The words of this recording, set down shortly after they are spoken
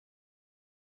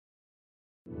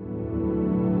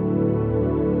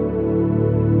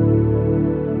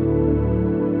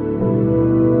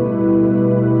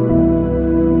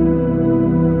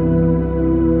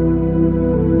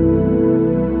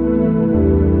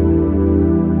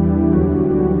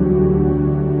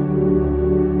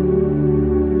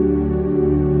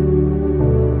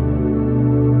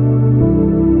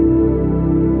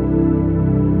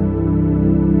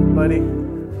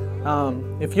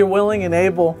if you're willing and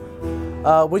able,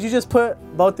 would you just put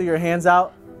both of your hands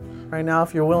out right now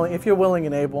if you're willing? If you're willing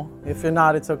and able. If you're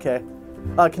not, it's okay.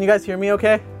 Can you guys hear me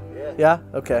okay? Yeah?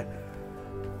 Okay.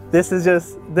 This is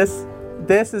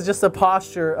just a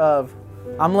posture of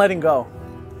I'm letting go.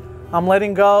 I'm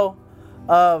letting go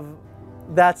of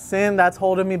that sin that's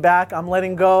holding me back. I'm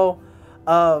letting go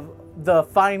of the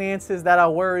finances that are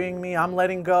worrying me. I'm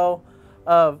letting go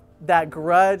of that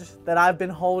grudge that I've been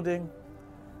holding.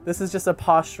 This is just a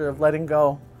posture of letting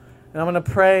go. And I'm going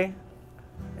to pray,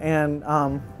 and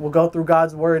we'll go through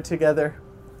God's word together,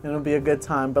 and it'll be a good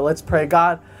time. But let's pray.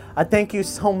 God, I thank you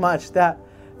so much that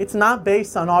it's not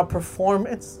based on our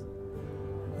performance.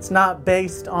 It's not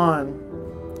based on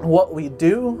what we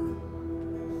do.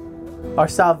 Our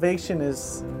salvation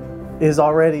is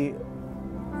already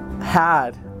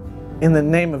had in the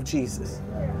name of Jesus.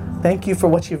 Thank you for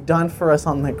what you've done for us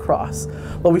on the cross.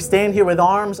 Lord, we stand here with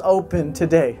arms open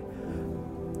today,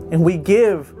 and we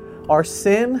give our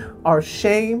sin, our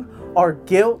shame, our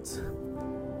guilt,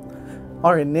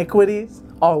 our iniquities,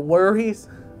 our worries,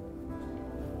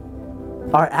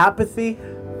 our apathy,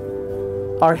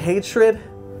 our hatred.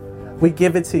 We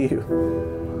give it to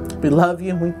you. We love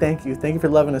you and we thank you. Thank you for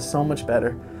loving us so much better.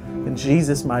 In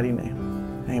Jesus' mighty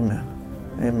name, amen.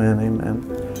 Amen,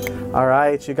 amen. All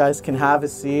right, you guys can have a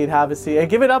seat, have a seat. Hey,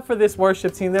 give it up for this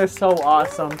worship team. They're so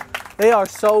awesome. They are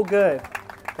so good.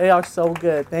 They are so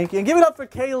good. Thank you. And give it up for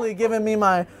Kaylee giving me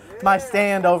my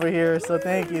stand over here. So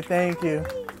thank you, thank you.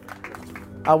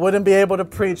 I wouldn't be able to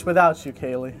preach without you,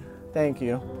 Kaylee. Thank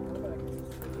you.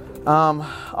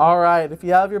 All right, if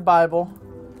you have your Bible,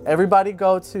 everybody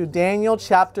go to Daniel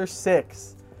chapter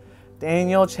 6.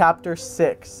 Daniel chapter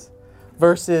 6,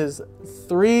 verses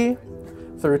 3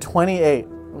 through 28.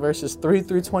 Verses 3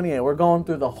 through 28. We're going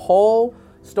through the whole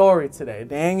story today.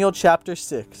 Daniel chapter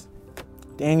 6.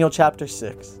 Daniel chapter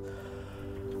 6.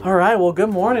 All right, well, good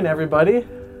morning, everybody.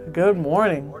 Good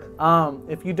morning.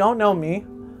 If you don't know me,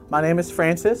 my name is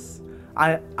Francis.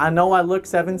 I know I look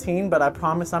 17, but I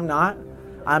promise I'm not.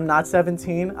 I'm not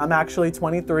 17. I'm actually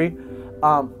 23.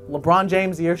 LeBron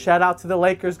James here. Shout out to the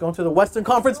Lakers going to the Western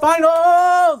Conference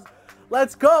Finals.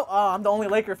 Let's go. Oh, I'm the only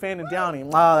Laker fan in Downey.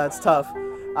 Wow, that's tough.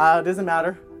 It doesn't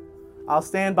matter. I'll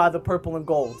stand by the purple and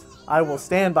gold. I will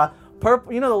stand by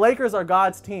purple. You know, the Lakers are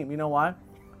God's team. You know why?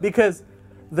 Because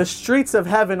the streets of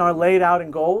heaven are laid out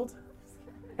in gold,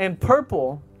 and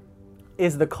purple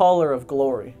is the color of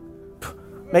glory.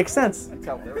 Makes sense.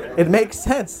 It makes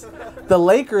sense. The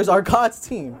Lakers are God's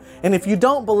team. And if you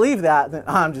don't believe that, then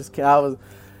I'm just kidding.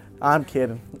 I'm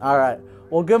kidding. All right.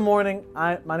 Well, good morning.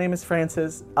 My name is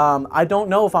Francis. I don't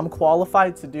know if I'm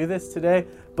qualified to do this today,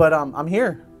 but I'm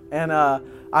here. And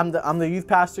I'm the youth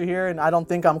pastor here, and I don't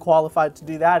think I'm qualified to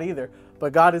do that either.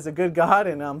 But God is a good God,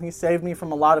 and He saved me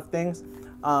from a lot of things,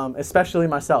 especially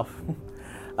myself.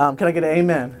 Can I get an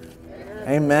amen?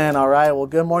 Amen. All right. Well,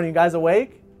 good morning. You guys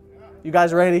awake? You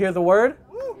guys ready to hear the word?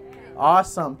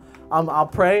 Awesome. I'll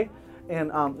pray, and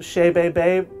Shebe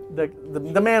Babe,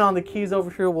 the man on the keys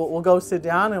over here, we'll go sit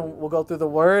down and we'll go through the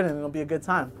word, and it'll be a good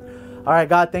time. All right,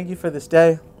 God, thank you for this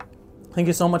day. Thank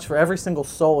you so much for every single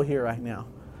soul here right now.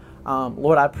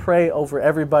 Lord, I pray over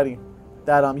everybody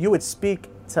that you would speak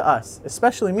to us,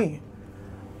 especially me.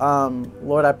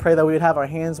 Lord, I pray that we would have our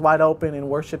hands wide open and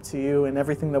worship to you in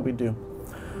everything that we do.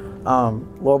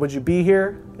 Lord, would you be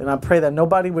here? And I pray that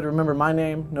nobody would remember my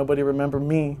name, nobody remember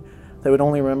me. They would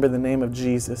only remember the name of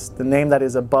Jesus, the name that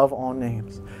is above all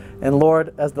names. And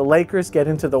Lord, as the Lakers get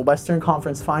into the Western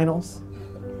Conference Finals,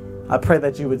 I pray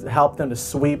that you would help them to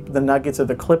sweep the Nuggets or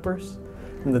the Clippers,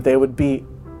 and that they would beat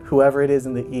whoever it is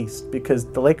in the East, because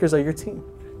the Lakers are your team.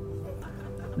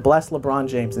 Bless LeBron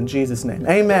James in Jesus' name.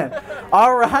 Amen.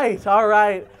 All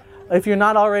right. If you're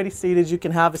not already seated, you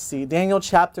can have a seat. Daniel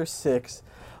chapter 6.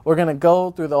 We're going to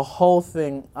go through the whole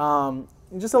thing.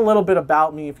 Just a little bit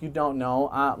about me if you don't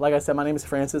know. Like I said, my name is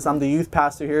Francis. I'm the youth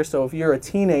pastor here. So if you're a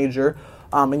teenager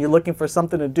and you're looking for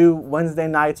something to do Wednesday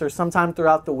nights or sometime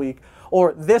throughout the week,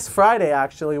 or this Friday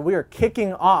actually, we are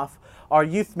kicking off our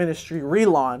youth ministry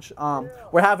relaunch.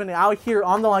 We're having it out here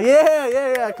on the line.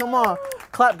 Yeah, come on.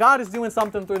 Clap. God is doing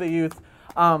something through the youth.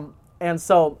 And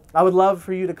so I would love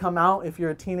for you to come out if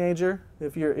you're a teenager,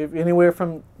 if anywhere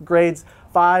from grades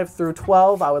 5 through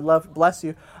 12, I would love, bless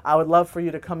you, I would love for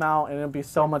you to come out, and it'll be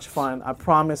so much fun. I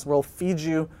promise we'll feed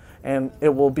you, and it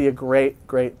will be a great,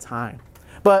 great time.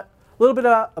 But a little bit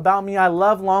about me. I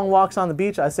love long walks on the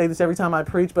beach. I say this every time I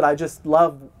preach, but I just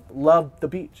love the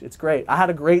beach. It's great. I had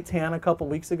a great tan a couple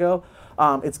weeks ago.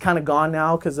 It's kind of gone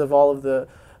now because of all of the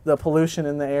pollution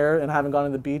in the air, and I haven't gone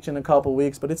to the beach in a couple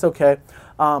weeks, but it's okay.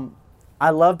 I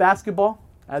love basketball.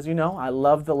 As you know, I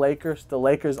love the Lakers. The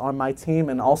Lakers are my team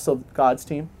and also God's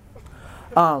team.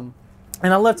 And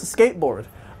I love to skateboard.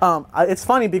 It's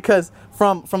funny because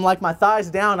from like my thighs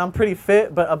down, I'm pretty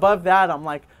fit, but above that, I'm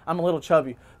a little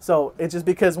chubby. So it's just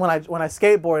because when I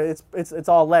skateboard, it's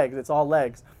all legs. It's all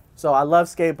legs. So I love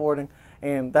skateboarding,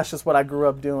 and that's just what I grew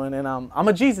up doing. And I'm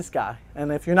a Jesus guy. And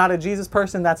if you're not a Jesus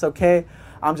person, that's okay.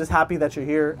 I'm just happy that you're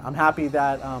here. I'm happy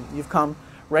that you've come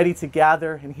ready to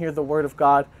gather and hear the word of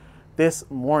God this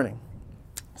morning.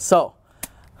 So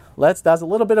that's a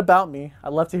little bit about me.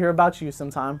 I'd love to hear about you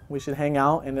sometime. We should hang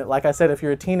out. And like I said, if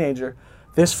you're a teenager,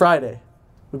 this Friday,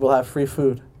 we will have free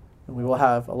food. And we will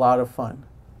have a lot of fun.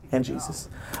 And Jesus.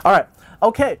 All right.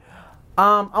 Okay.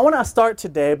 I want to start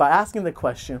today by asking the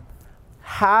question,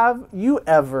 have you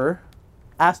ever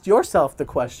asked yourself the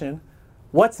question,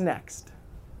 what's next?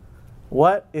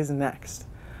 What is next?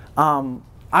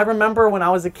 I remember when I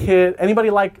was a kid, anybody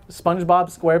like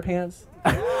SpongeBob SquarePants?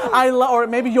 Or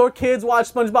maybe your kids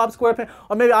watch SpongeBob SquarePants,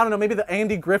 or maybe, I don't know, maybe the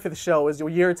Andy Griffith Show is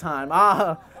your time.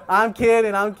 I'm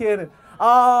kidding.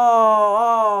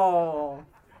 Oh,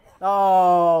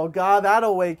 God,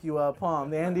 that'll wake you up, huh?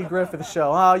 The Andy Griffith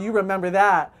Show. Oh, you remember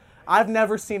that. I've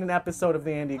never seen an episode of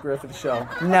the Andy Griffith Show.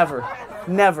 Never.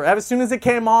 As soon as it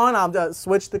came on, I'll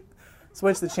switch the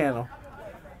channel.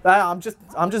 I'm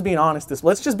just being honest.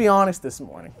 Let's just be honest this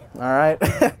morning, all right?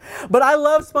 But I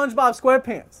love SpongeBob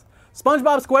SquarePants.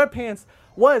 SpongeBob SquarePants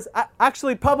was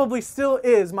actually probably still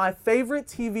is my favorite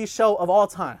TV show of all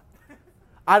time.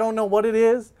 I don't know what it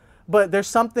is, but there's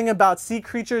something about sea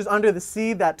creatures under the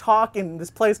sea that talk in this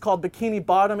place called Bikini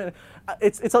Bottom, and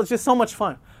it's just so much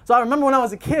fun. So I remember when I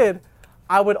was a kid,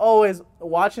 I would always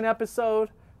watch an episode,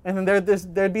 and then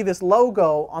there'd be this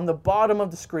logo on the bottom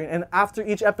of the screen. And after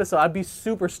each episode, I'd be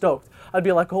super stoked. I'd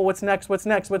be like, oh, what's next?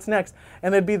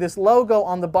 And there'd be this logo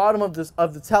on the bottom of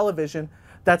the television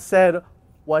that said,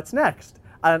 what's next?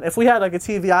 And if we had like a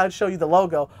TV, I'd show you the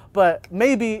logo. But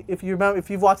maybe if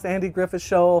you've watched the Andy Griffith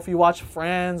Show, if you watch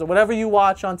Friends, or whatever you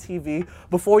watch on TV,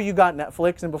 before you got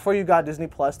Netflix and before you got Disney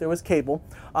Plus, there was cable.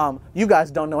 You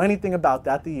guys don't know anything about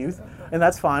that, the youth, and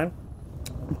that's fine.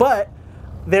 But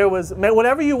there was,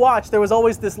 whatever you watched, there was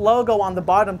always this logo on the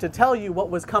bottom to tell you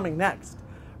what was coming next,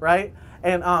 right?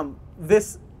 And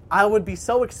I would be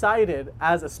so excited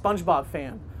as a SpongeBob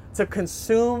fan to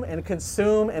consume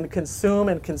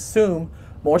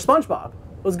more SpongeBob.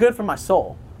 It was good for my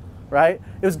soul, right?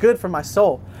 It was good for my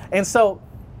soul. And so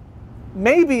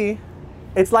maybe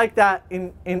it's like that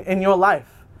in your life.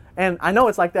 And I know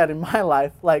it's like that in my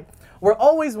life. Like, we're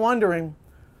always wondering,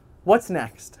 what's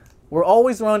next? We're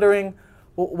always wondering,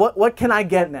 what can I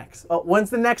get next? When's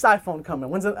the next iPhone coming?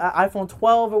 When's the iPhone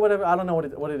 12 or whatever? I don't know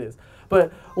what it is.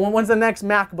 But when's the next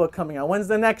MacBook coming out? When's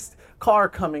the next car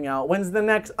coming out? When's the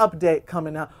next update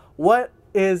coming out? What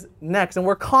is next? And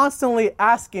we're constantly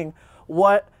asking,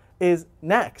 what is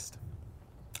next?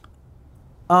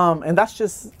 And that's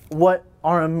just what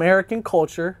our American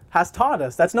culture has taught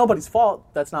us. That's nobody's fault.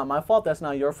 That's not my fault. That's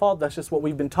not your fault. That's just what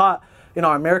we've been taught in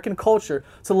our American culture,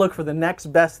 to look for the next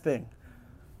best thing.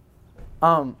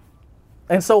 And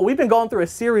so we've been going through a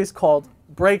series called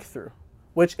Breakthrough,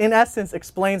 which in essence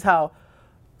explains how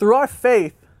through our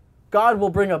faith, God will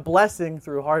bring a blessing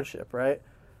through hardship, right?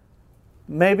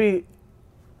 Maybe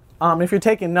if you're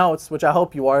taking notes, which I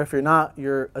hope you are. If you're not,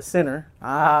 you're a sinner.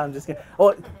 I'm just kidding.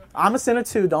 Well, I'm a sinner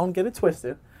too. Don't get it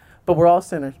twisted. But we're all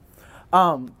sinners.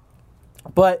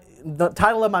 But the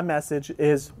title of my message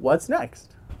is, What's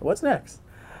Next? What's next?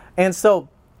 And so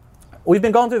we've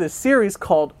been going through this series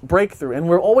called Breakthrough. And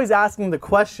we're always asking the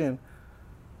question,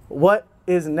 what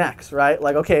is next, right?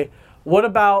 Like, okay, what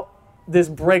about this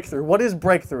breakthrough? What is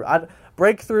breakthrough?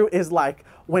 Breakthrough is like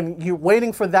when you're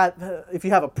waiting for that, if you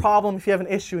have a problem, if you have an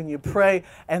issue and you pray,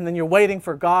 and then you're waiting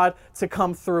for God to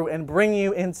come through and bring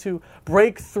you into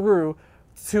breakthrough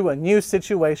to a new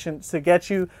situation to get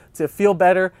you to feel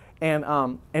better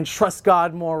and trust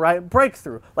God more, right?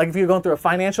 Breakthrough. Like if you're going through a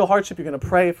financial hardship, you're going to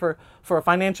pray for a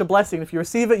financial blessing. If you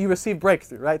receive it, you receive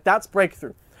breakthrough, right? That's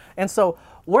breakthrough. And so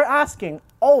we're asking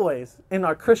always in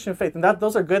our Christian faith, and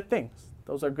those are good things.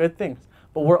 Those are good things.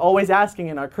 But we're always asking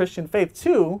in our Christian faith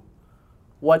too,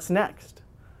 what's next,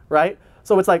 right?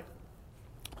 So it's like,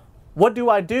 what do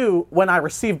I do when I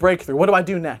receive breakthrough? What do I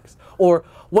do next? Or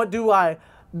what do I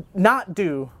not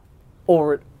do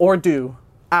or do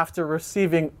after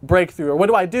receiving breakthrough? Or what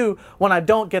do I do when I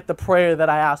don't get the prayer that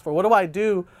I asked for? What do I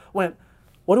do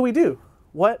what do we do?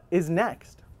 What is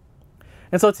next?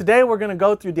 And so today we're going to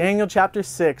go through Daniel chapter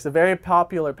 6, a very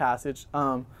popular passage,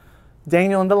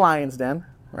 Daniel in the lion's den,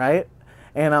 right?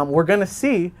 And we're going to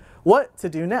see what to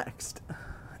do next.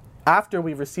 after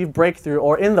we've received breakthrough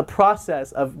or in the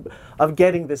process of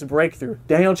getting this breakthrough.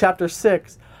 Daniel chapter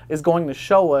 6 is going to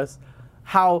show us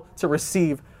how to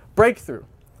receive breakthrough.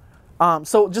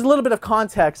 So just a little bit of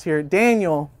context here.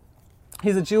 Daniel,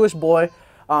 he's a Jewish boy.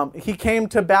 He came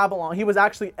to Babylon. He was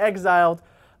actually exiled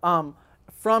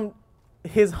from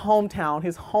his hometown,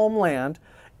 his homeland,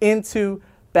 into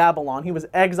Babylon. He was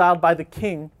exiled by the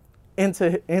king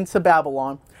into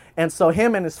Babylon. And so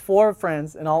him and his 4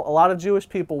 friends and a lot of Jewish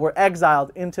people were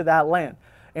exiled into that land.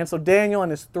 And so Daniel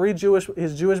and his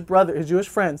Jewish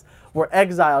friends were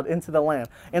exiled into the land.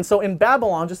 And so in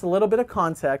Babylon, just a little bit of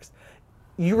context,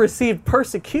 you received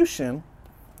persecution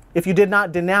if you did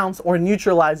not denounce or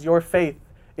neutralize your faith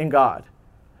in God.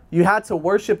 You had to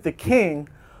worship the king,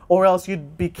 or else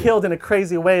you'd be killed in a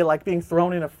crazy way, like being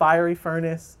thrown in a fiery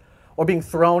furnace or being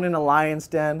thrown in a lion's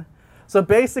den. So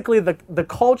basically the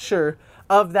culture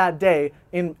of that day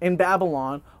in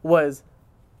Babylon was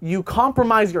you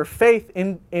compromise your faith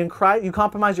in Christ, you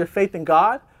compromise your faith in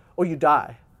God, or you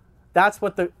die. That's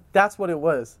what it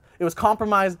was. It was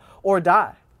compromise or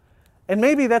die. And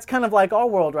maybe that's kind of like our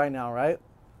world right now, right?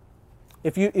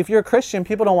 If you're a Christian,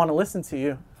 people don't want to listen to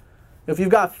you. If you've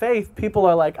got faith, people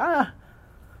are like, I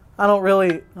don't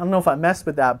know if I mess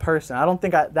with that person. I don't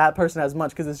think that person has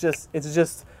much, because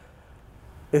it's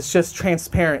just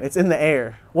transparent. It's in the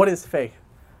air. What is faith,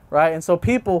 right? And so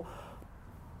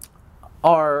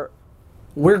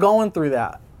we're going through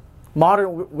that.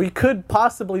 We could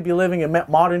possibly be living in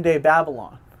modern day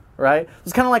Babylon, right?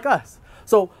 It's kind of like us.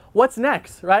 So what's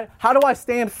next, right? How do I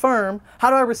stand firm? How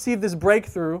do I receive this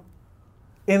breakthrough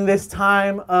in this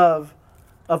time of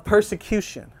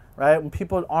persecution, right? When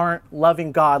people aren't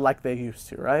loving God like they used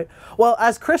to, right? Well,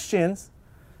 as Christians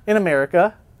in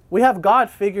America, we have God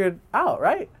figured out,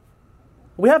 right?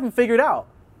 We haven't figured out.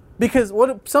 Because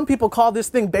what some people call this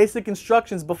thing basic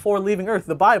instructions before leaving earth,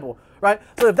 the Bible, right?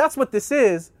 So if that's what this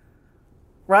is,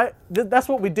 right, that's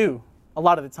what we do a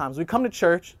lot of the times. We come to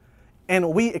church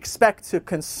and we expect to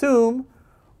consume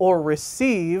or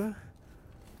receive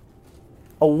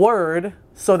a word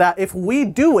so that if we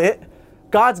do it,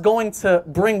 God's going to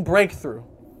bring breakthrough,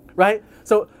 right?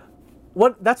 So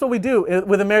that's what we do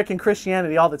with American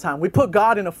Christianity all the time. We put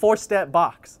God in a 4-step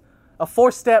box, a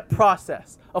 4-step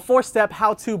process, a 4-step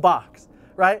how-to box,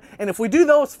 right? And if we do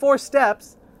those 4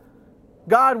 steps,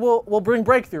 God will bring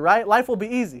breakthrough, right? Life will be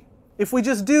easy. If we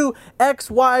just do X,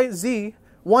 Y, Z,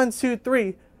 1, 2,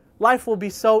 3, life will be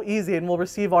so easy and we'll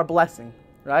receive our blessing,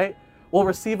 right? We'll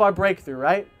receive our breakthrough,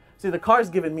 right? See, the car's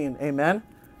giving me an amen.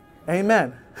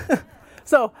 Amen.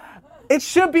 So it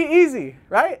should be easy,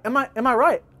 right? Am I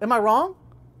right? Am I wrong?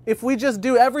 If we just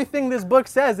do everything this book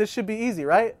says, it should be easy,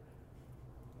 right?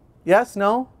 Yes?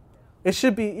 No? It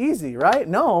should be easy, right?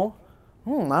 No?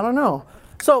 I don't know.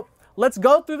 So let's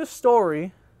go through the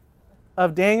story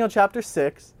of Daniel chapter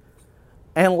 6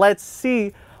 and let's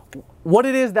see what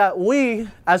it is that we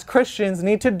as Christians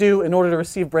need to do in order to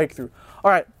receive breakthrough.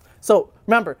 All right. So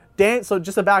remember, so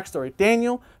just a backstory.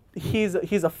 Daniel, he's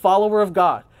a follower of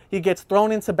God. He gets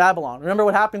thrown into Babylon. Remember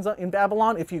what happens in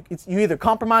Babylon? You either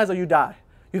compromise or you die.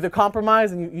 You either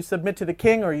compromise and you submit to the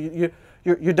king, or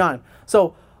you're done.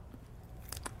 So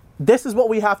this is what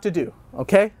we have to do,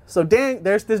 okay? So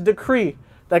there's this decree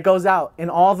that goes out in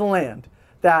all the land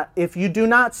that if you do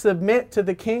not submit to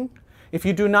the king, if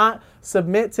you do not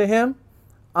submit to him,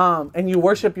 and you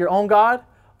worship your own God,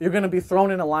 you're going to be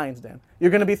thrown in a lion's den. You're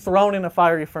going to be thrown in a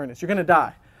fiery furnace. You're going to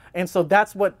die. And so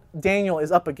that's what Daniel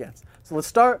is up against. So let's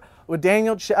start with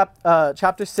Daniel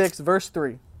chapter 6, verse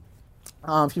 3.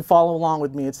 If you follow along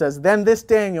with me, it says, "Then this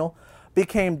Daniel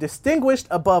became distinguished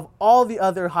above all the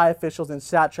other high officials and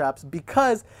satraps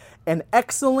because an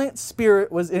excellent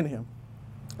spirit was in him.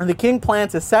 And the king planned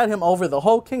to set him over the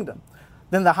whole kingdom.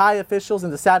 Then the high officials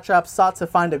and the satraps sought to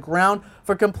find a ground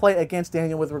for complaint against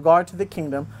Daniel with regard to the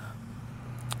kingdom,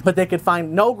 but they could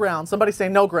find no ground." Somebody say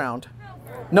no ground.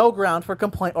 No ground for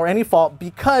complaint or any fault,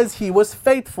 because he was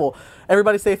faithful.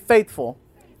 Everybody say faithful.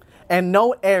 And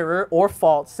no error or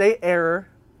fault. Say error.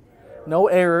 No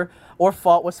error or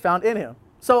fault was found in him.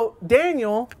 So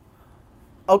Daniel,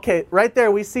 okay, right there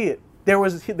we see it. There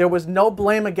was no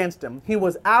blame against him. He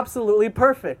was absolutely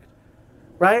perfect,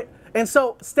 right? And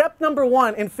so step number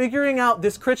 1 in figuring out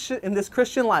this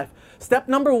Christian life, step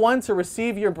number 1 to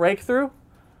receive your breakthrough,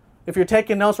 if you're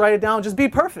taking notes, write it down, just be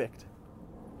perfect.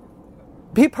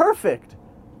 Be perfect.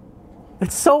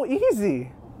 It's so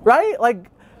easy, right? Like,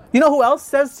 you know who else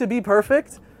says to be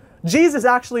perfect? Jesus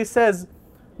actually says,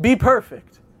 be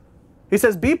perfect. He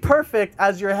says, be perfect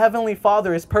as your heavenly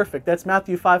Father is perfect. That's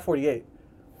Matthew 5:48.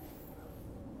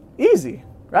 Easy,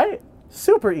 right?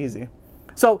 Super easy.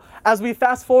 So as we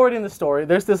fast forward in the story,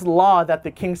 there's this law that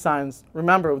the king signs.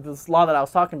 Remember this law that I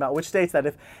was talking about, which states that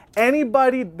if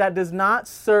anybody that does not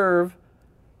serve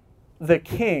the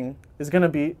king is going to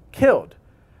be killed.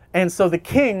 And so the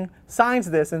king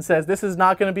signs this and says this is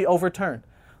not going to be overturned.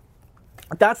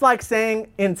 That's like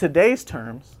saying in today's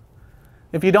terms,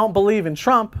 if you don't believe in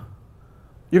Trump,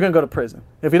 you're going to go to prison.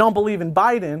 If you don't believe in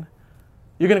Biden,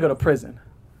 you're going to go to prison.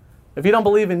 If you don't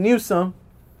believe in Newsom,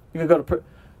 you're going to go to prison.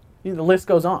 The list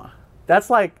goes on. That's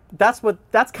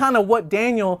kind of what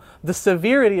Daniel, the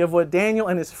severity of what Daniel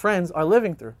and his friends are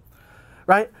living through,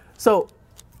 right? So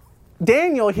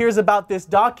Daniel hears about this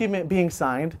document being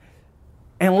signed,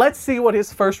 and let's see what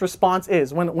his first response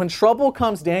is. When trouble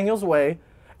comes Daniel's way,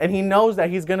 and he knows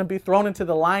that he's going to be thrown into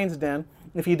the lion's den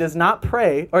if he does not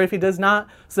pray, or if he does not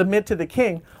submit to the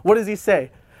king, what does he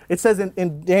say? It says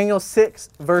in Daniel 6,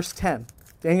 verse 10.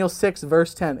 Daniel 6,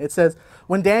 verse 10. It says,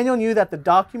 when Daniel knew that the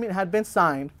document had been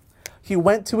signed, he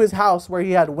went to his house where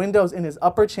he had windows in his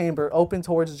upper chamber open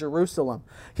towards Jerusalem.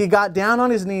 He got down on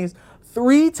his knees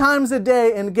 3 times a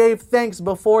day and gave thanks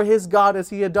before his God as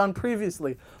he had done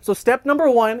previously. So step number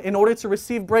 1, in order to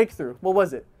receive breakthrough, what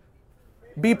was it?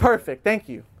 Be perfect. Thank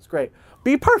you. It's great.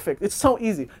 Be perfect. It's so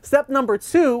easy. Step number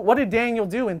 2, what did Daniel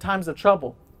do in times of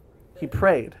trouble? He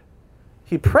prayed.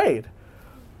 He prayed.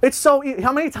 It's so easy.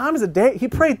 How many times a day? He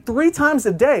prayed 3 times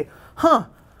a day.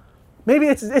 Maybe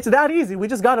it's that easy. We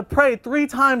just got to pray 3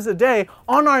 times a day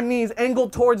on our knees,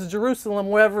 angled towards Jerusalem,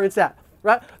 wherever it's at,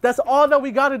 right? That's all that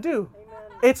we got to do.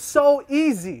 Amen. It's so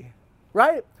easy,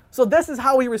 right? So this is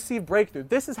how we receive breakthrough.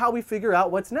 This is how we figure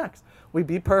out what's next. We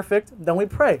be perfect, then we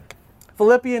pray.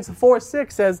 Philippians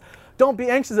 4:6 says, don't be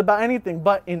anxious about anything,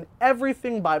 but in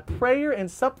everything by prayer and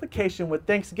supplication with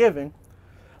thanksgiving,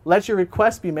 let your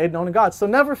requests be made known to God. So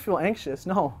never feel anxious.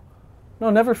 No,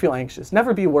 never feel anxious.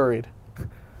 Never be worried.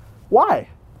 Why?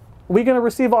 We're going to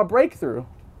receive our breakthrough.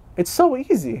 It's so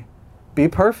easy. Be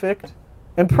perfect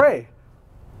and pray.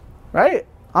 Right?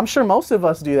 I'm sure most of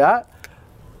us do that.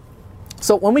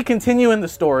 So when we continue in the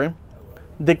story,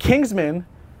 the kingsmen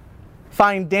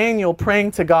find Daniel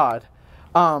praying to God.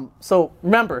 So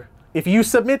remember, if you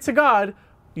submit to God,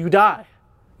 you die.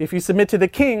 If you submit to the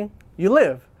king, you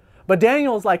live. But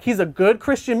Daniel's like, he's a good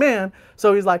Christian man.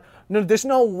 So he's like, no, there's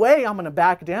no way I'm going to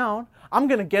back down. I'm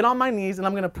going to get on my knees and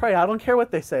I'm going to pray. I don't care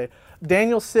what they say.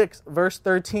 Daniel 6, verse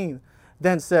 13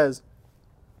 then says,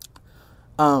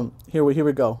 here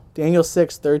we go. Daniel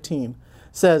 6:13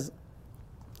 says,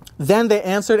 then they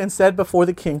answered and said before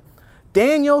the king,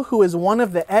 Daniel, who is one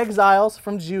of the exiles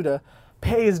from Judah,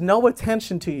 pays no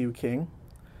attention to you, king,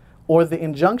 or the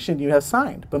injunction you have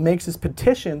signed, but makes his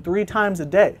petition 3 times a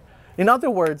day. In other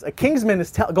words, a kingsman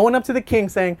is going up to the king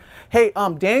saying, hey,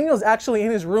 Daniel's actually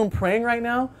in his room praying right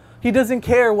now. He doesn't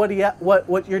care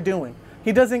what you're doing.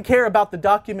 He doesn't care about the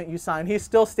document you signed. He's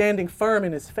still standing firm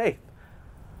in his faith.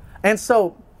 And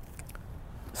so,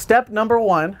 step number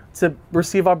 1 to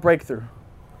receive our breakthrough,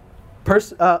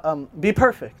 be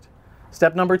perfect.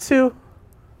 Step number 2,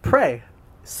 pray.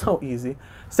 So easy.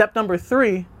 Step number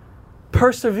 3,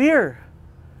 persevere.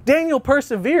 Daniel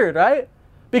persevered, right?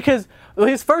 Because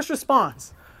his first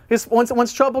response,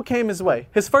 once trouble came his way,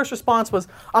 his first response was,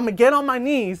 I'm going to get on my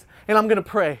knees and I'm going to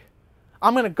pray.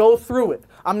 I'm going to go through it.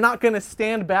 I'm not going to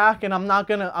stand back and I'm not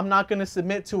going to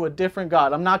submit to a different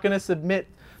God. I'm not going to submit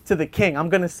to the king. I'm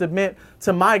going to submit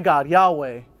to my God,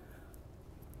 Yahweh.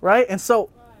 Right? And so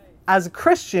as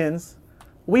Christians,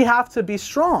 we have to be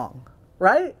strong,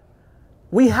 right?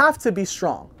 We have to be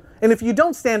strong. And if you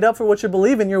don't stand up for what you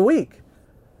believe in, you're weak.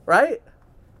 Right?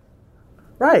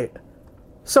 Right.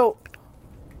 So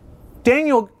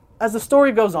Daniel, as the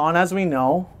story goes on, as we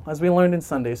know, as we learned in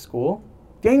Sunday school,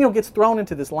 Daniel gets thrown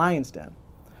into this lion's den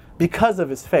because of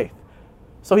his faith.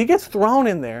 So he gets thrown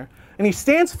in there and he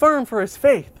stands firm for his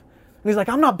faith. And he's like,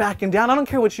 I'm not backing down. I don't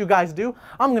care what you guys do.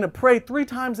 I'm going to pray 3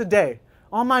 times a day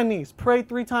on my knees. Pray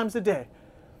 3 times a day.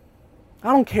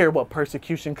 I don't care what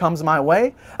persecution comes my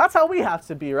way. That's how we have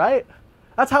to be, right?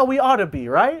 That's how we ought to be,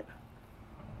 right?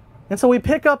 And so we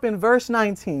pick up in verse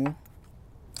 19,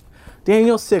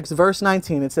 Daniel 6, verse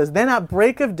 19. It says, then at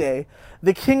break of day,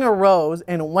 the king arose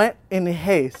and went in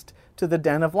haste to the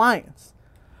den of lions.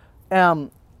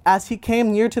 As he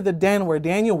came near to the den where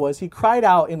Daniel was, he cried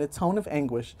out in a tone of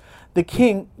anguish. The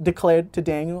king declared to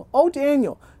Daniel, O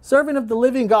Daniel, servant of the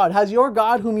living God, has your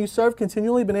God whom you serve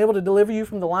continually been able to deliver you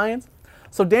from the lions?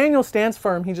 So Daniel stands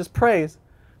firm, he just prays,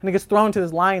 and he gets thrown to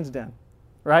this lion's den,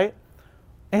 right?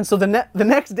 And so the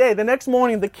next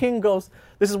morning, the king goes,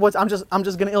 this is what, I'm just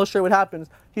going to illustrate what happens.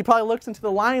 He probably looks into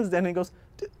the lion's den and he goes,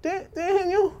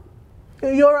 Daniel,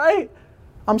 you all right?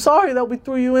 I'm sorry that we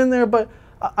threw you in there, but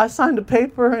I signed a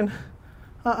paper and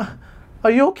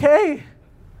Are you okay?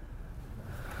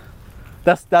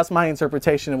 That's my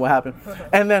interpretation of what happened.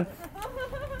 And then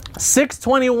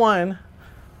 6:21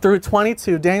 through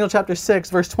 22, Daniel chapter 6,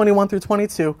 verse 21 through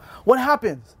 22. What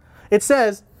happens? It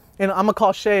says, and I'm going to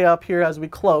call Shay up here as we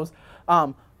close.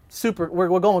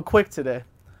 We're going quick today.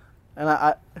 And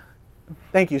I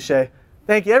thank you, Shay.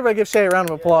 Thank you. Everybody give Shay a round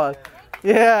of applause.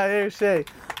 Yeah, here's Shay.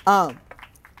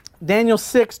 Daniel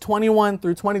 6:21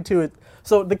 through 22.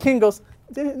 So the king goes,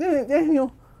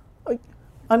 Daniel,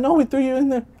 I know we threw you in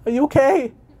there. Are you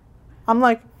okay? I'm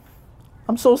like,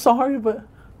 I'm so sorry, but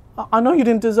I know you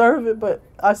didn't deserve it, but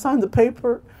I signed the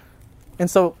paper. And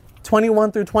so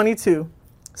 21 through 22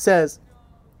 says,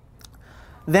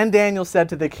 then Daniel said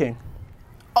to the king,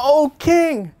 "O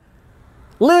king,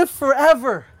 live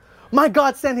forever. My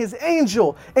God sent his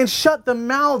angel and shut the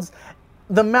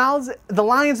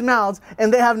lions' mouths,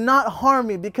 and they have not harmed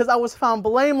me, because I was found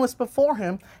blameless before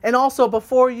him, and also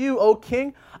before you, O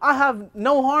king.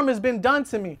 No harm has been done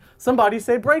to me." Somebody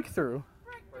say breakthrough.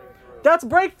 That's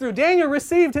breakthrough. Daniel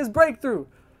received his breakthrough.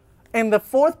 And the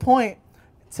fourth point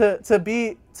to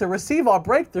receive our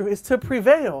breakthrough is to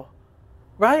prevail.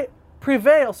 Right?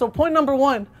 Prevail. So point number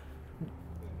 1,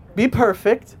 be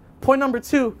perfect. Point number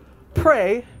 2,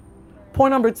 pray.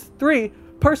 Point number 3,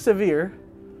 persevere.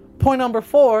 Point number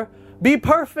 4, be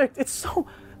perfect.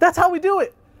 That's how we do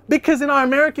it. Because in our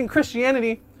American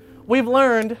Christianity, we've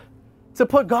learned to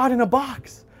put God in a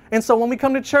box. And so when we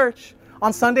come to church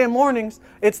on Sunday mornings,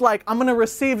 it's like, I'm going to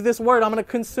receive this word. I'm going to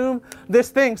consume this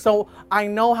thing so I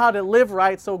know how to live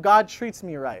right, so God treats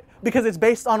me right. Because it's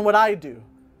based on what I do.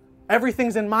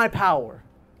 Everything's in my power.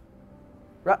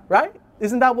 Right?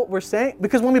 Isn't that what we're saying?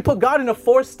 Because when we put God in a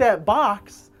 4-step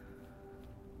box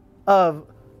of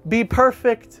be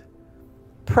perfect,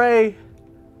 pray,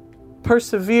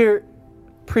 persevere,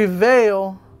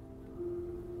 prevail,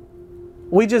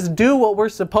 we just do what we're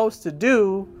supposed to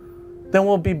do, then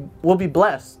we'll be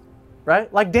blessed,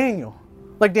 right? Like Daniel.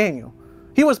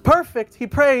 He was perfect. He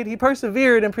prayed, he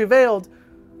persevered and prevailed,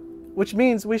 which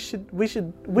means we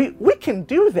can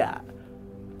do that.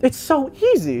 It's so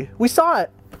easy. We saw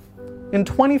it in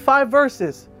 25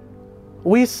 verses.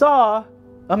 We saw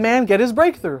a man get his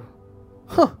breakthrough.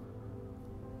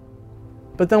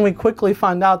 But then we quickly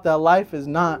find out that life is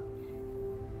not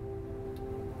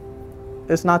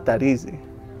that easy.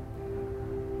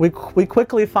 We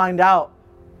quickly find out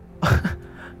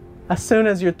as soon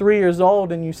as you're 3 years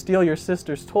old and you steal your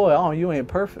sister's toy, oh, you ain't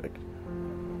perfect.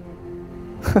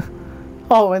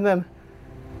 Oh, and then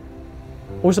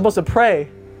we're supposed to pray.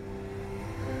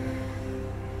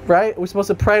 Right? We're supposed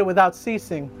to pray without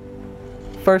ceasing.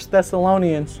 1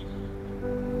 Thessalonians.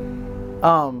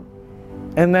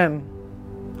 And then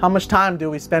how much time do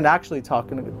we spend actually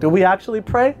talking to God? Do we actually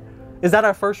pray? Is that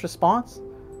our first response?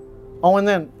 Oh, and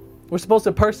then we're supposed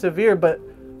to persevere, but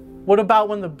what about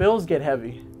when the bills get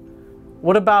heavy?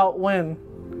 What about when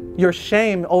your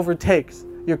shame overtakes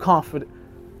your confidence?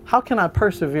 How can I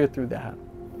persevere through that?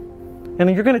 And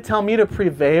you're going to tell me to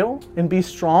prevail and be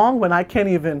strong when I can't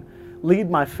even lead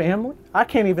my family? I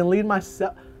can't even lead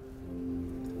myself.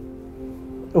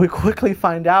 We quickly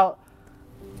find out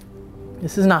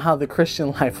this is not how the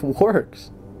Christian life works.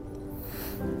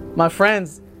 My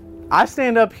friends, I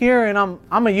stand up here and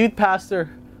I'm a youth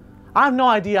pastor. I have no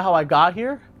idea how I got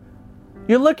here.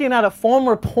 You're looking at a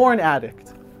former porn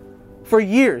addict for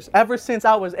years, ever since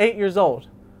I was 8 years old.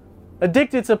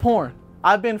 Addicted to porn.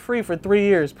 I've been free for 3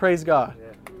 years, praise God.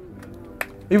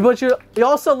 But you're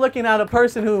also looking at a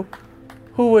person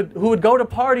who would go to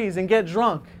parties and get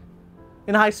drunk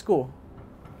in high school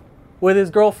with his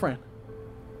girlfriend.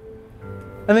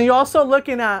 And then you're also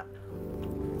looking at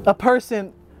a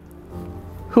person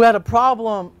who had a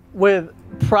problem with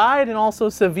pride and also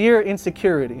severe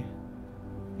insecurity.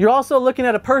 You're also looking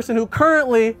at a person who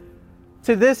currently,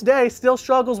 to this day, still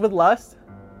struggles with lust,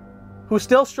 who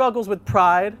still struggles with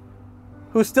pride,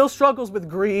 who still struggles with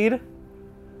greed,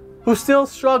 who still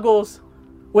struggles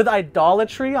with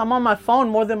idolatry. I'm on my phone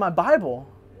more than my Bible.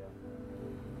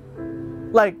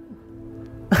 Like,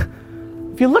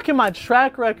 if you look at my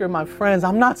track record, my friends,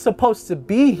 I'm not supposed to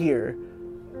be here.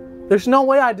 There's no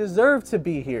way I deserve to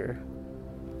be here.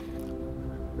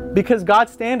 Because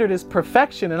God's standard is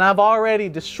perfection, and I've already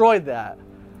destroyed that.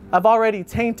 I've already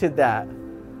tainted that.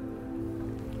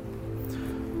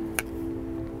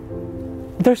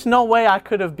 There's no way I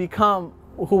could have become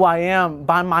who I am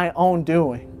by my own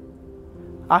doing.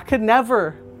 I could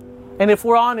never, and if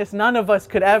we're honest, none of us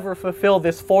could ever fulfill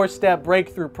this 4-step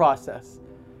breakthrough process.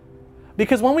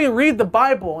 Because when we read the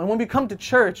Bible and when we come to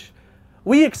church,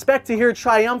 we expect to hear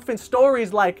triumphant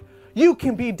stories like, you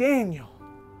can be Daniel.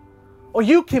 or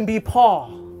you can be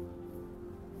Paul.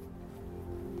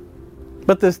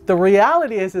 But the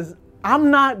reality is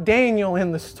I'm not Daniel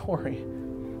in the story,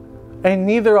 and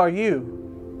neither are you.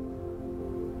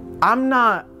 I'm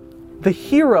not the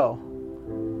hero,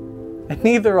 and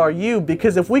neither are you,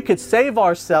 because if we could save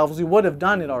ourselves, we would have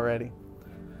done it already.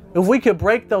 If we could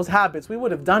break those habits, we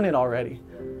would have done it already.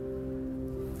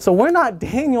 So we're not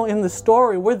Daniel in the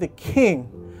story, we're the king.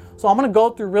 So I'm going to go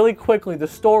through really quickly the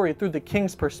story through the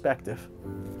king's perspective.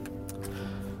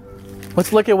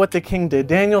 Let's look at what the king did.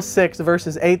 Daniel 6,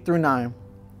 verses 8 through 9.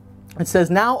 It says,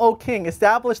 "Now, O king,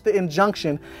 establish the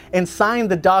injunction and sign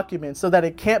the document so that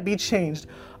it can't be changed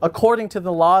according to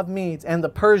the law of Medes and the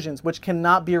Persians, which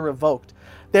cannot be revoked."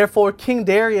 Therefore, King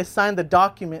Darius signed the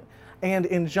document and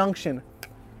injunction.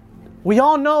 We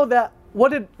all know that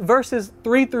what did verses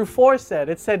 3 through 4 said?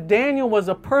 It said Daniel was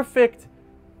a perfect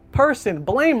person,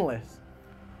 blameless.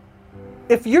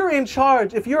 If you're in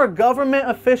charge, if you're a government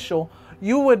official,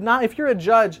 you would not, if you're a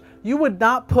judge, you would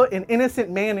not put an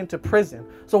innocent man into prison.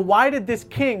 So why did this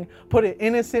king put an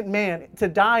innocent man to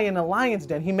die in a lion's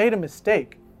den? He made a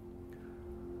mistake.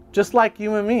 Just like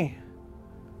you and me.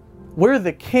 We're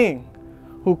the king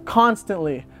who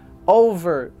constantly,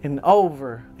 over and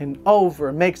over and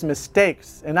over, makes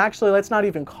mistakes. And actually, let's not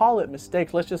even call it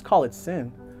mistakes. Let's just call it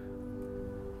sin.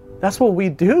 That's what we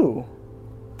do.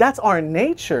 That's our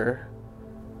nature.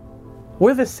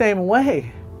 We're the same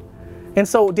way. And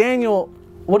so Daniel,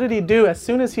 what did he do as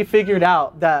soon as he figured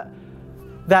out that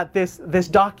this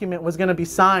document was going to be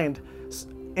signed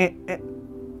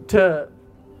so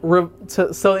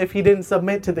if he didn't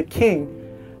submit to the king,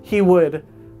 he would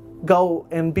go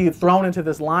and be thrown into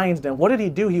this lion's den. What did he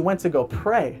do? He went to go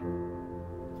pray.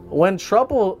 When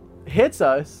trouble hits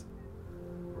us,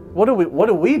 what do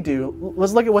we do?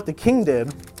 Let's look at what the king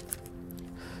did.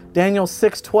 Daniel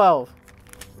 6:12.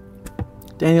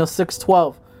 Daniel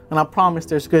 6:12. And I promise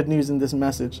there's good news in this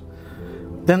message.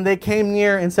 "Then they came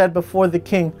near and said before the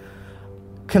king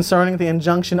concerning the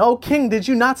injunction, 'O king, did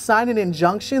you not sign an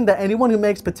injunction that anyone who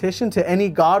makes petition to any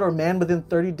god or man within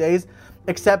 30 days,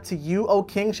 except to you, O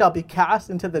king, shall be cast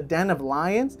into the den of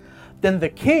lions?' Then the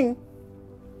king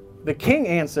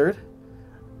answered,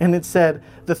 and it said,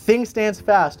 'The thing stands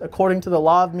fast according to the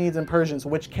law of Medes and Persians,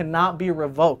 which cannot be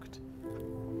revoked.'"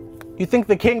 You think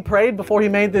the king prayed before he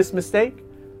made this mistake?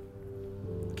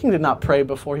 The king did not pray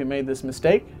before he made this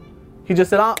mistake. He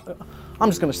just said, I'm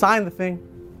just going to sign the thing.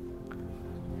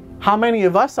 How many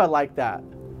of us are like that?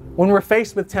 When we're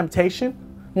faced with temptation,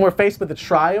 when we're faced with a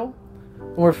trial,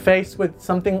 when we're faced with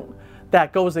something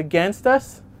that goes against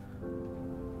us,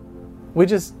 we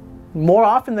just, more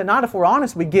often than not, if we're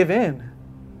honest, we give in.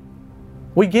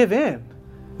 We give in.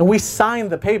 And we sign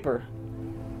the paper.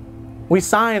 We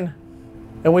sign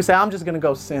and we say, I'm just going to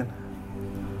go sin.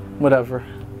 Whatever.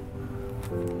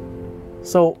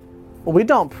 So we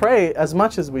don't pray as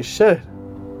much as we should.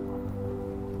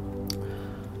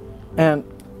 And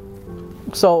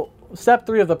so step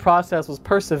 3 of the process was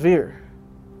persevere.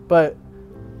 But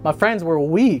my friends were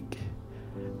weak.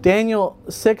 Daniel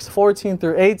 6:14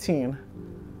 through 18,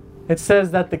 it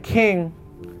says that the king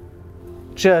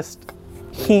just,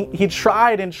 he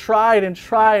tried and tried and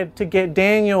tried to get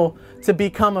Daniel to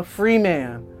become a free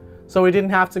man so he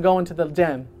didn't have to go into the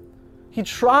den. He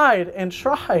tried and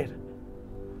tried.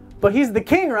 But he's the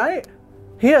king, right?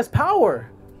 He has power.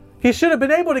 He should have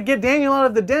been able to get Daniel out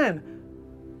of the den.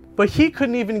 But he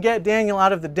couldn't even get Daniel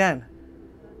out of the den.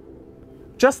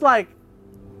 Just like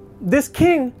this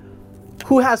king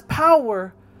who has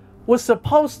power was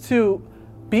supposed to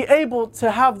be able to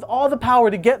have all the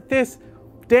power to get this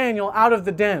Daniel out of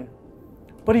the den.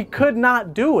 But he could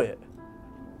not do it.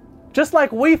 Just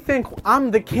like we think I'm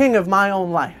the king of my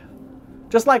own life.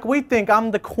 Just like we think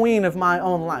I'm the queen of my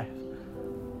own life.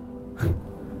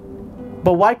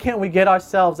 But why can't we get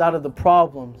ourselves out of the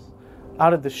problems,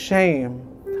 out of the shame,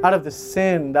 out of the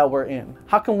sin that we're in?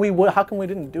 How come we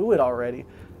didn't do it already?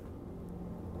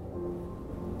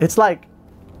 It's like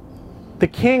the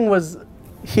king was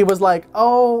like,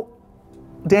 oh,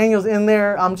 Daniel's in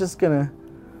there. I'm just gonna,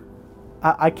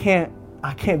 I can't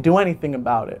do anything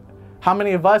about it. How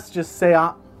many of us just say,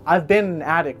 I've been an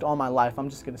addict all my life. I'm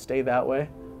just gonna stay that way.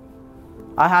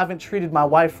 I haven't treated my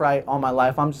wife right all my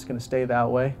life. I'm just gonna stay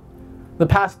that way. The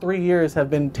past 3 years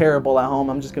have been terrible at home.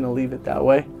 I'm just gonna leave it that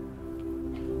way.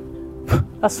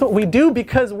 That's what we do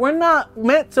because we're not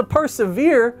meant to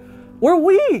persevere. We're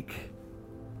weak.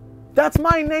 That's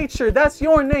my nature. That's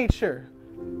your nature.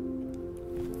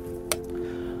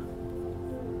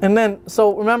 And then,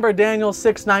 so remember Daniel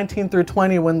 6:19 through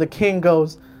 20 when the king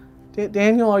goes,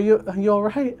 Daniel, are you all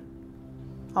right?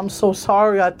 I'm so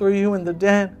sorry I threw you in the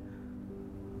den.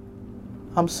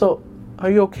 are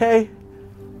you okay?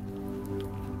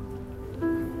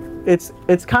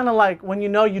 It's kind of like when you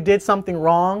know you did something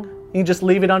wrong, you just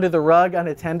leave it under the rug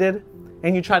unattended,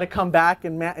 and you try to come back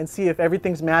and see if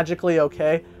everything's magically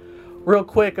okay. Real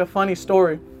quick, a funny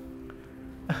story.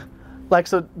 Like,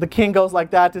 so the king goes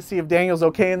like that to see if Daniel's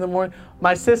okay in the morning.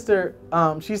 My sister,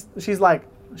 she's like,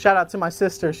 shout out to my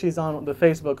sister. She's on the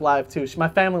Facebook Live too. My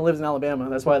family lives in Alabama.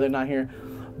 That's why they're not here.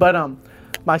 But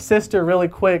my sister, really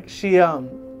quick, she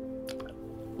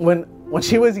when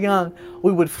she was young,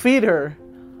 we would feed her,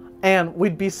 and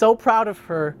we'd be so proud of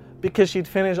her because she'd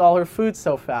finish all her food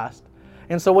so fast.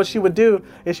 And so what she would do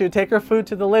is she would take her food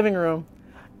to the living room,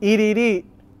 eat,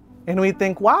 and we'd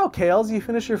think, wow, Kales, you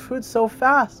finish your food so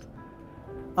fast.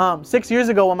 6 years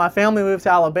ago, when my family moved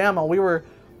to Alabama,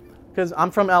 because I'm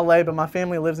from LA, but my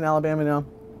family lives in Alabama now.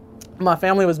 My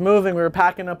family was moving. We were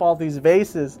packing up all these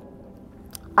vases.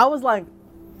 I was like,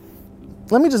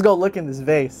 let me just go look in this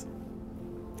vase.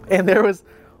 And there was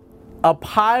a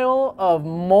pile of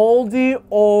moldy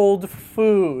old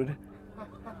food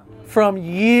from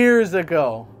years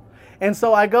ago. And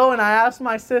so I go and I ask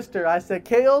my sister, I said,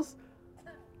 Kales,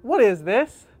 what is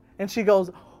this? And she goes,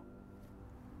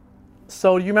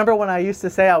 so you remember when I used to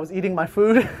say I was eating my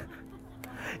food?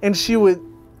 And she would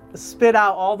spit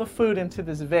out all the food into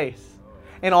this vase.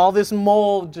 And all this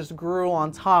mold just grew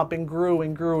on top and grew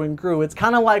and grew and grew. It's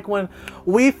kind of like when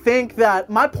we think that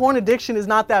my porn addiction is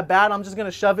not that bad, I'm just going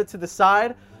to shove it to the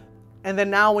side. And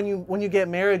then now when you get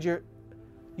married,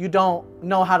 you don't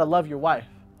know how to love your wife.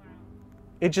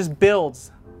 It just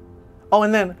builds. Oh,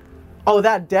 and then,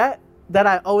 that debt that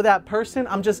I owe that person,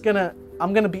 I'm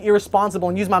going to be irresponsible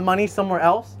and use my money somewhere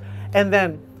else. And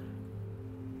then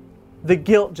the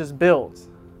guilt just builds.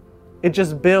 It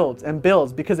just builds and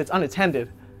builds because it's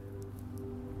unattended.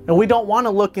 And we don't want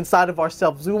to look inside of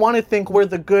ourselves. We want to think we're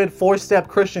the good 4-step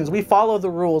Christians. We follow the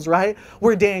rules, right?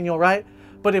 We're Daniel, right?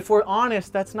 But if we're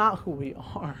honest, that's not who we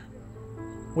are.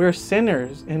 We're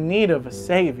sinners in need of a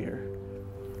Savior.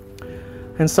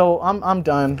 And so I'm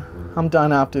done. I'm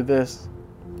done after this.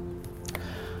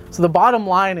 So the bottom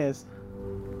line is,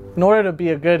 in order to be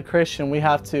a good Christian, we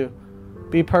have to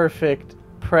be perfect,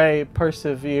 pray,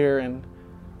 persevere, and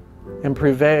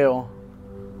prevail.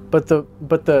 But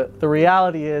the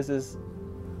reality is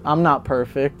I'm not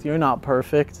perfect. You're not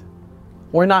perfect.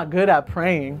 We're not good at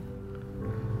praying.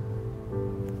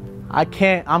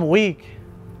 I'm weak.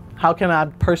 How can I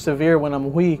persevere when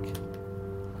I'm weak?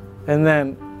 And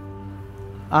then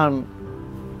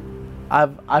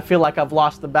I feel like I've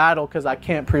lost the battle because I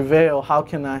can't prevail. How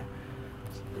can I?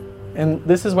 And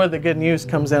this is where the good news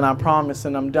comes in, I promise,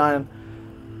 and I'm done.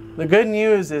 The good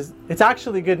news is, it's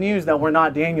actually good news that we're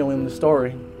not Daniel in the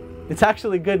story. It's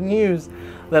actually good news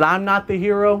that I'm not the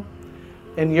hero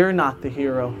and you're not the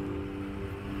hero.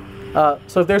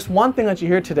 So if there's one thing that you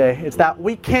hear today, it's that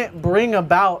we can't bring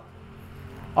about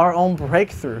our own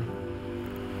breakthrough.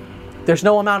 There's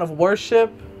no amount of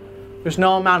worship. There's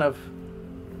no amount of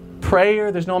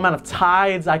prayer. There's no amount of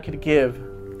tithes I could give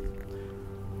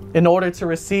in order to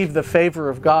receive the favor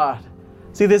of God.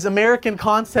 See, this American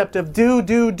concept of do,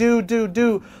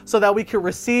 so that we can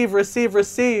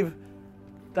receive.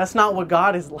 That's not what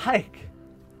God is like.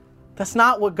 That's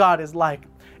not what God is like.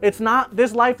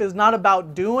 This life is not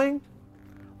about doing.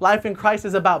 Life in Christ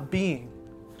is about being.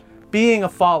 Being a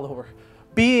follower.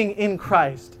 Being in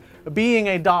Christ. Being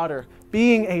a daughter.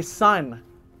 Being a son.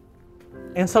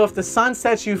 And so if the Son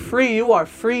sets you free, you are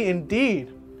free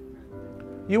indeed.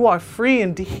 You are free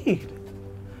indeed.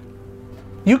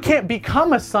 You can't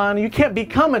become a son. You can't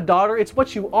become a daughter. It's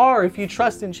what you are if you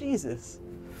trust in Jesus.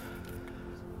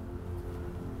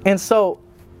 And so,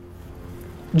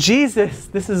 Jesus,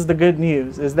 this is the good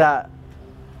news, is that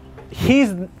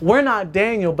we're not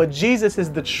Daniel, but Jesus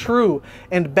is the true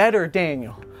and better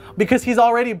Daniel. Because he's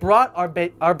already brought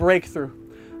our breakthrough.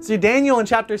 See, Daniel in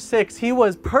chapter 6, he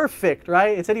was perfect,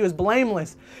 right? It said he was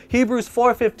blameless. Hebrews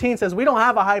 4:15 says, we don't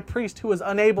have a high priest who is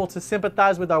unable to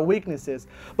sympathize with our weaknesses,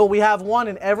 but we have one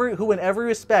who in every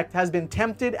respect has been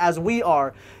tempted as we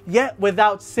are, yet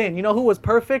without sin. You know who was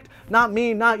perfect? Not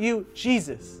me, not you.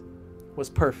 Jesus was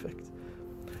perfect.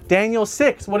 Daniel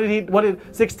 6, what did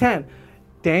 6:10?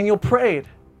 Daniel prayed.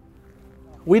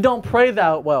 We don't pray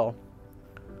that well.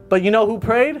 But you know who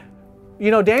prayed? You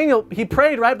know, Daniel, he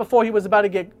prayed right before he was about to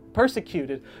get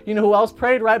persecuted. You know who else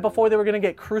prayed right before they were going to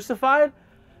get crucified?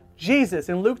 Jesus.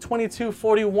 In Luke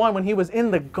 22:41, when he was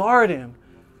in the garden,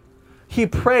 he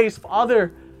prays,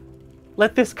 Father,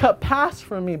 let this cup pass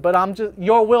from me, but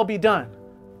your will be done.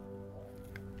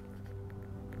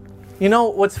 You know,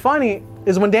 what's funny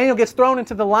is when Daniel gets thrown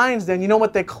into the lion's den, you know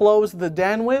what they close the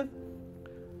den with?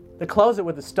 They close it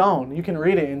with a stone. You can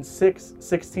read it in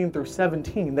 6:16 through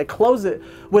 17. They close it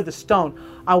with a stone.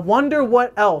 I wonder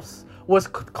what else was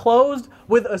closed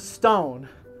with a stone.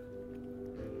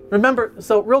 Remember,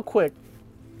 so real quick,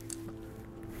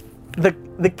 the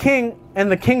king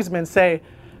and the kingsmen say,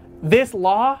 this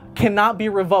law cannot be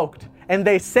revoked. And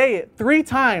they say it 3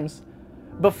 times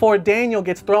before Daniel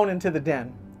gets thrown into the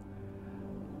den.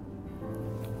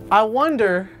 I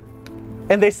wonder,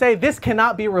 and they say this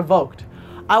cannot be revoked.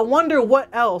 I wonder what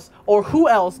else or who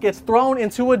else gets thrown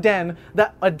into a den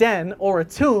or a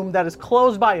tomb that is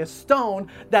closed by a stone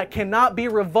that cannot be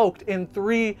revoked in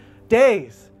 3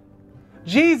 days.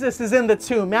 Jesus is in the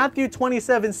tomb. Matthew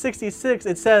 27:66,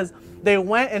 it says, they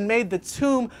went and made the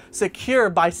tomb secure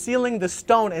by sealing the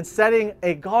stone and setting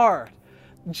a guard.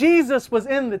 Jesus was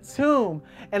in the tomb,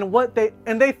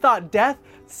 and they thought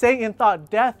Satan thought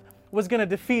death was going to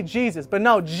defeat Jesus. But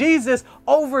no, Jesus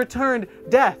overturned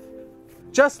death.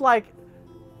 Just like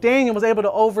Daniel was able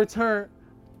to overturn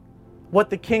what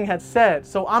the king had said.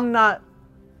 So I'm not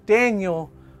Daniel.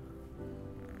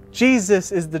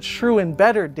 Jesus is the true and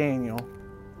better Daniel.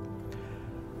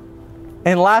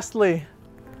 And lastly,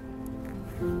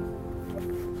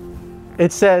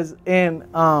 it says in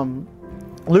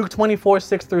Luke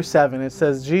 24:6 through 7, it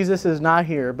says, Jesus is not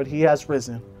here, but he has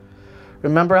risen.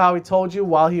 Remember how he told you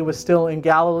while he was still in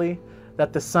Galilee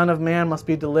that the Son of Man must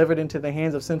be delivered into the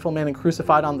hands of sinful men and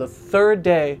crucified on the 3rd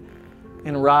day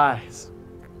and rise.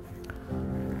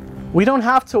 We don't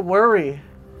have to worry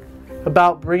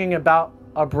about bringing about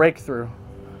our breakthrough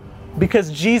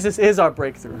because Jesus is our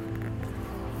breakthrough.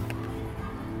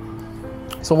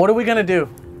 So what are we going to do?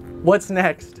 What's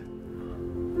next?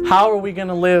 How are we going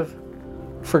to live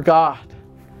for God?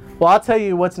 Well, I'll tell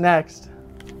you what's next.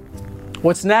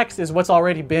 What's next is what's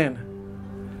already been.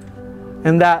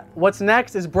 And that what's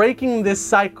next is breaking this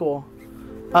cycle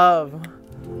of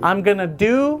I'm going to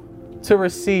do to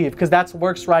receive, because that's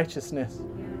works righteousness.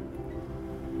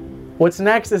 What's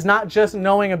next is not just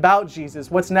knowing about Jesus.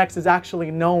 What's next is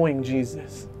actually knowing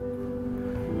Jesus.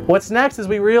 What's next is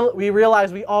we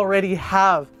realize we already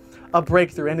have a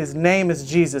breakthrough, and his name is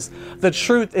Jesus. The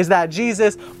truth is that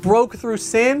Jesus broke through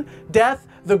sin, death,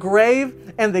 the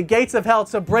grave, and the gates of hell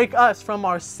to break us from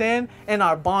our sin and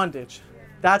our bondage.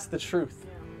 That's the truth.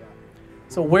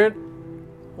 So we're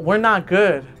not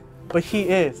good, but he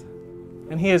is.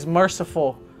 And he is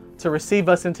merciful to receive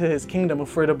us into his kingdom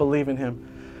if we're to believe in him.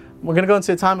 We're going to go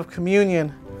into a time of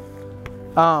communion.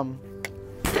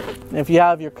 If you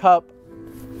have your cup,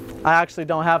 I actually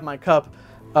don't have my cup,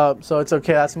 so it's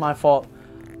okay. That's my fault.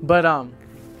 But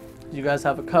you guys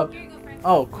have a cup?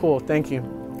 Oh, cool. Thank you.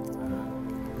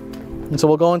 And so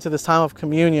we'll go into this time of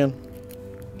communion.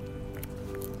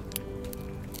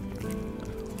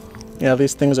 Yeah,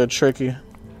 these things are tricky.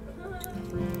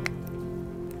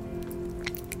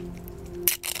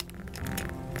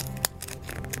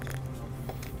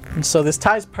 And so this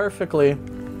ties perfectly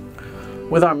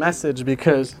with our message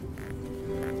because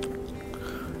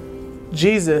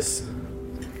Jesus,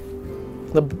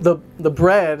 the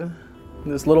bread,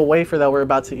 this little wafer that we're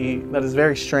about to eat, that is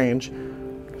very strange.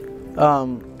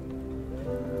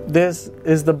 This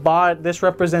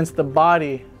represents the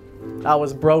body that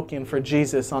was broken for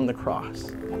Jesus on the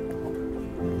cross.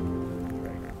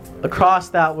 A cross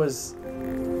that was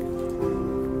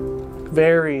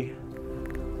very,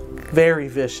 very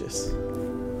vicious.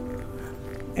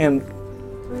 And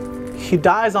he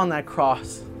dies on that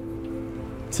cross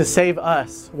to save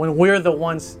us when we're the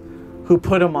ones who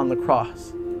put him on the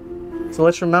cross. So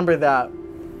let's remember that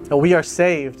we are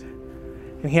saved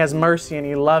and he has mercy and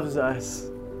he loves us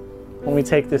when we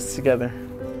take this together.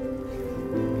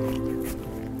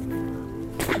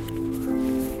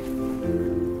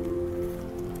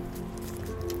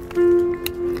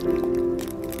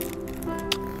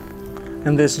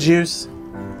 And this juice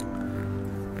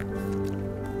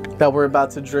that we're about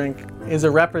to drink is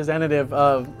a representative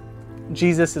of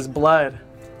Jesus' blood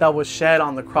that was shed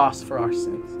on the cross for our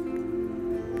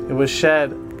sins. It was shed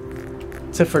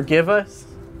to forgive us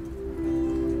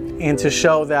and to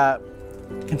show that,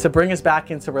 and to bring us back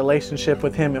into relationship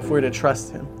with him if we're to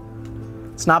trust him.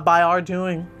 It's not by our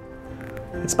doing,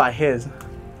 it's by his.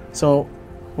 So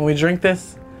when we drink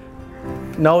this,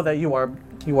 know that you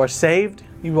are saved,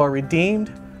 you are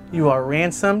redeemed, you are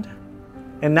ransomed,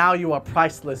 and now you are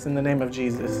priceless in the name of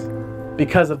Jesus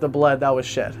because of the blood that was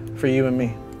shed for you and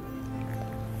me.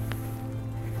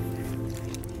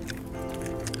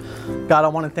 God, I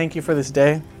want to thank you for this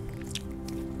day.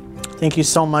 Thank you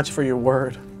so much for your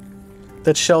word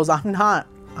that shows I'm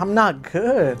not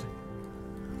good,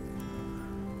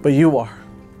 but you are.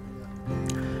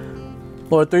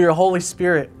 Lord, through your Holy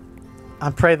Spirit, I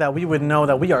pray that we would know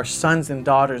that we are sons and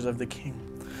daughters of the King.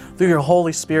 Through your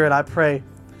Holy Spirit, I pray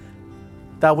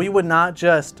that we would not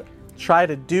just try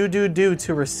to do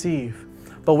to receive,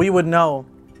 but we would know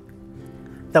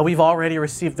that we've already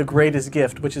received the greatest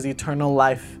gift, which is eternal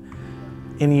life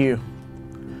in you.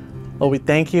 Lord, we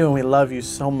thank you and we love you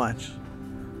so much.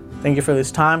 Thank you for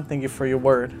this time. Thank you for your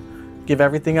word. Give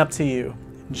everything up to you.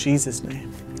 In Jesus'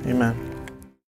 name, amen.